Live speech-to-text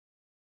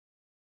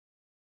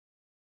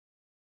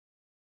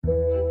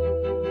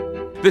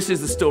This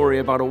is the story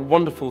about a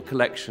wonderful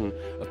collection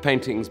of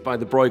paintings by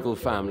the Brueghel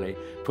family,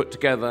 put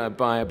together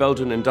by a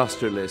Belgian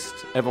industrialist,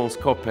 Baron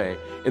Coppée,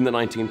 in the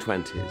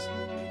 1920s,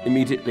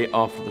 immediately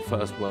after the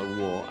First World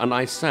War. And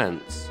I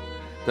sense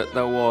that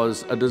there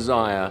was a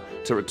desire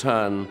to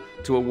return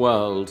to a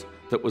world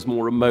that was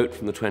more remote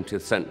from the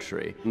 20th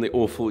century and the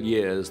awful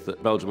years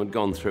that Belgium had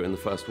gone through in the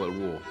First World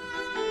War.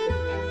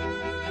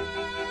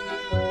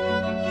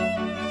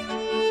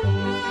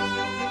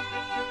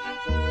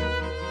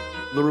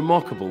 The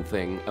remarkable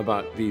thing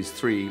about these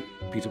three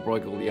Pieter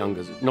Brueghel the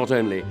Youngers, not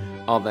only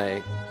are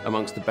they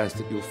amongst the best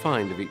that you'll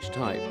find of each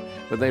type,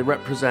 but they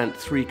represent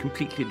three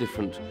completely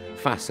different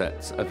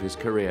facets of his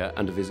career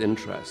and of his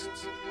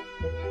interests.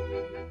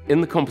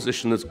 In the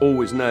composition that's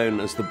always known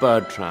as the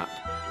Bird Trap,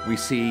 we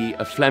see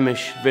a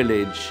Flemish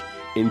village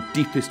in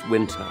deepest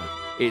winter.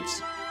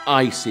 It's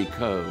icy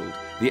cold.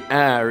 The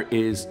air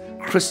is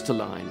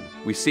crystalline.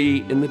 We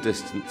see in the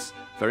distance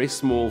very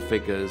small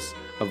figures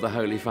of the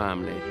Holy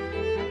Family.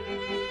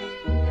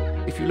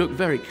 If you look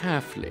very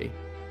carefully,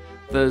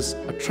 there's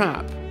a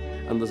trap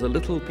and there's a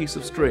little piece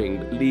of string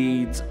that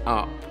leads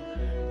up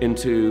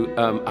into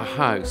a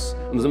house.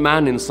 And there's a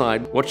man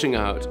inside watching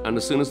out, and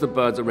as soon as the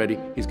birds are ready,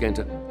 he's going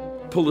to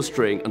pull the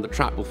string and the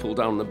trap will fall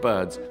down on the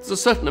birds. There's a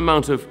certain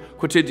amount of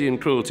quotidian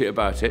cruelty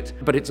about it,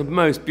 but it's a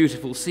most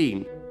beautiful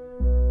scene.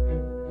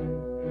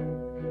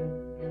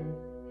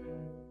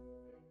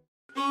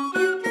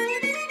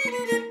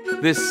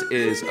 This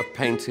is a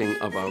painting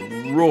of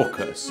a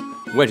raucous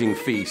wedding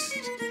feast.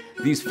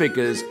 These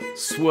figures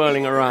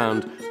swirling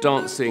around,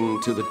 dancing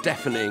to the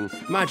deafening,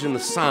 imagine the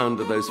sound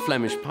of those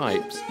Flemish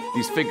pipes.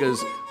 These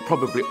figures,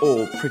 probably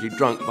all pretty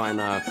drunk by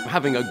now,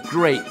 having a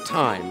great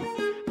time.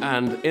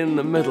 And in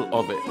the middle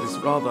of it, this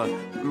rather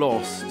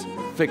lost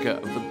figure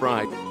of the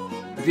bride.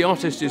 The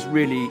artist is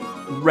really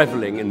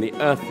reveling in the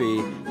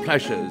earthy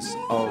pleasures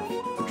of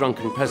the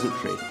drunken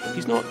peasantry.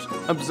 He's not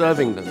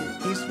observing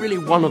them, he's really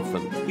one of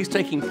them. He's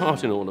taking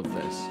part in all of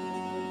this.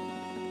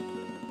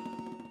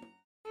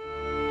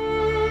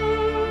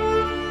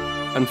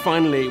 And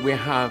finally, we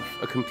have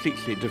a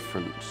completely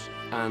different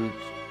and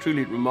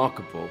truly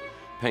remarkable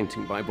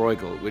painting by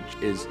Brueghel, which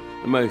is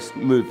the most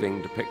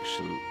moving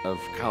depiction of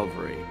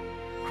Calvary,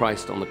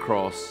 Christ on the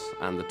cross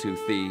and the two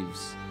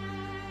thieves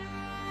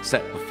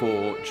set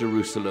before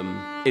Jerusalem.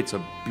 It's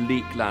a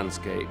bleak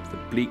landscape. The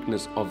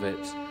bleakness of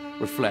it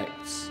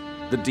reflects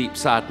the deep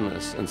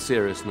sadness and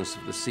seriousness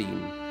of the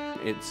scene.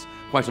 It's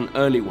quite an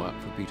early work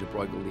for Pieter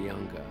Brueghel the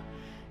Younger.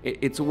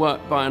 It's a work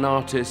by an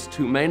artist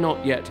who may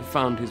not yet have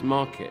found his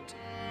market,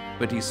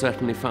 but he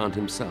certainly found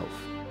himself.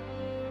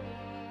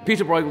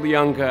 Pieter Brueghel the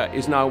Younger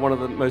is now one of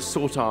the most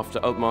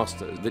sought-after old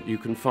masters that you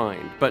can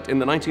find. But in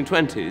the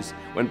 1920s,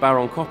 when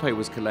Baron Coppée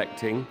was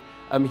collecting,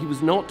 he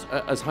was not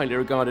as highly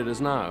regarded as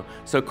now.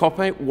 So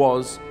Coppée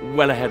was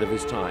well ahead of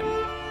his time.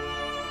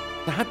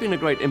 There had been a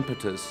great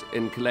impetus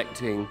in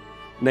collecting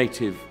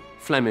native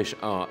Flemish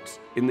art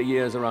in the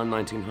years around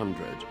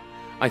 1900.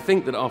 I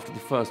think that after the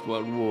First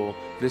World War,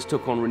 this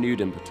took on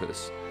renewed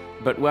impetus.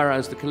 But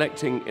whereas the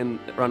collecting in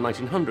around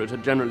 1900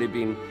 had generally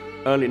been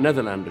early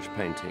Netherlandish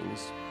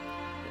paintings,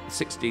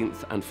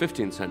 16th and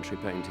 15th century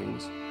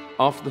paintings,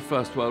 after the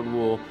First World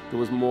War there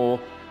was more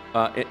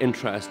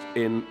interest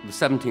in the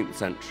 17th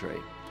century,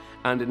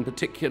 and in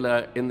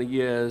particular in the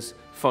years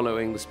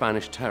following the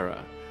Spanish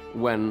Terror,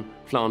 when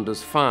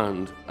Flanders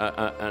found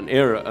an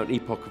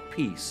epoch of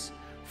peace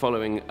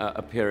following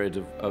a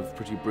period of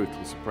pretty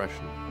brutal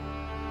suppression.